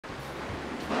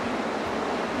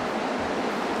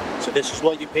So this is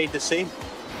what you paid to see?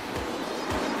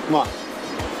 Come on,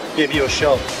 give you a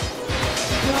show.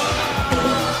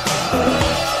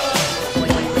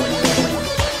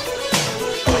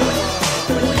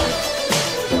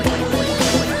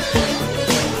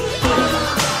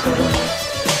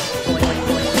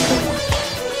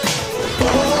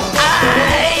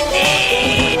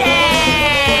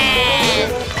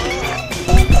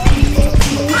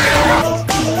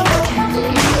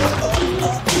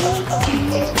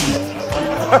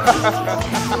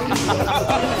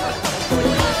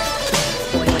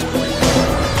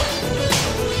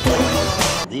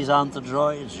 These aren't the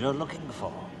droids you're looking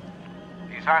for.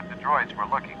 These aren't the droids we're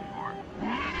looking for.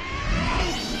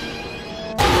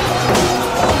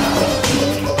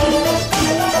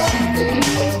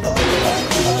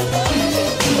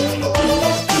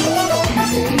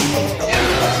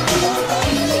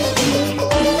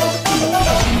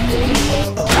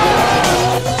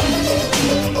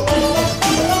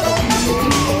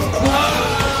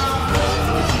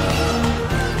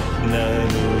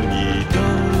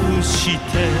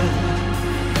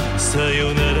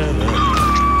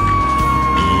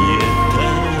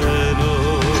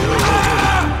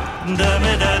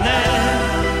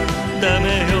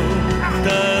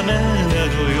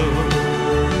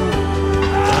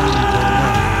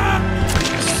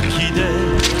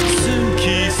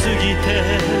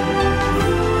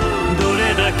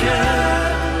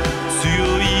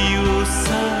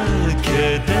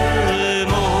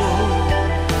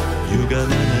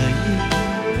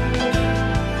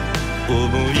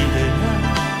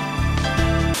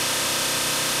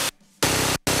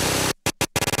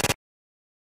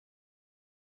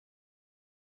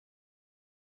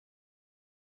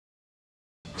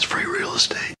 It's free real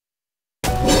estate.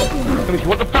 And if you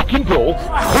want the fucking brawl,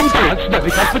 come down,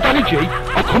 Snellick, as for Danny G,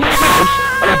 I'll come out of the house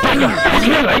and I'll bang your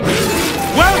fucking legs.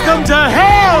 Welcome to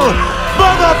hell,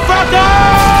 motherfucker!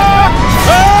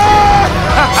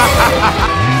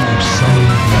 You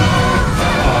saved me.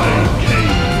 I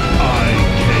came.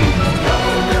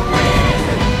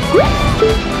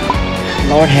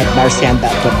 Lord have mercy, I'm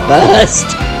about to bust.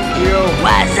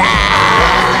 What's up?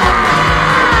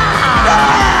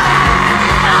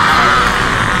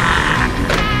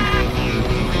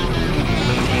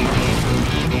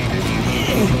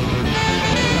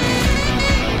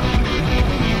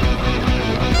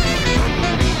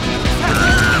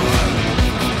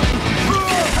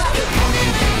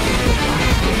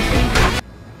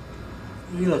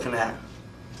 What are you looking at?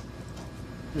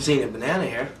 I'm seeing a banana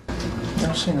here.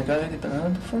 Never seen a guy eat a banana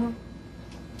before?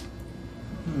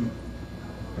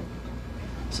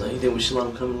 So you think we should let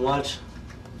him come and watch?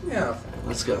 Yeah.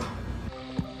 Let's go.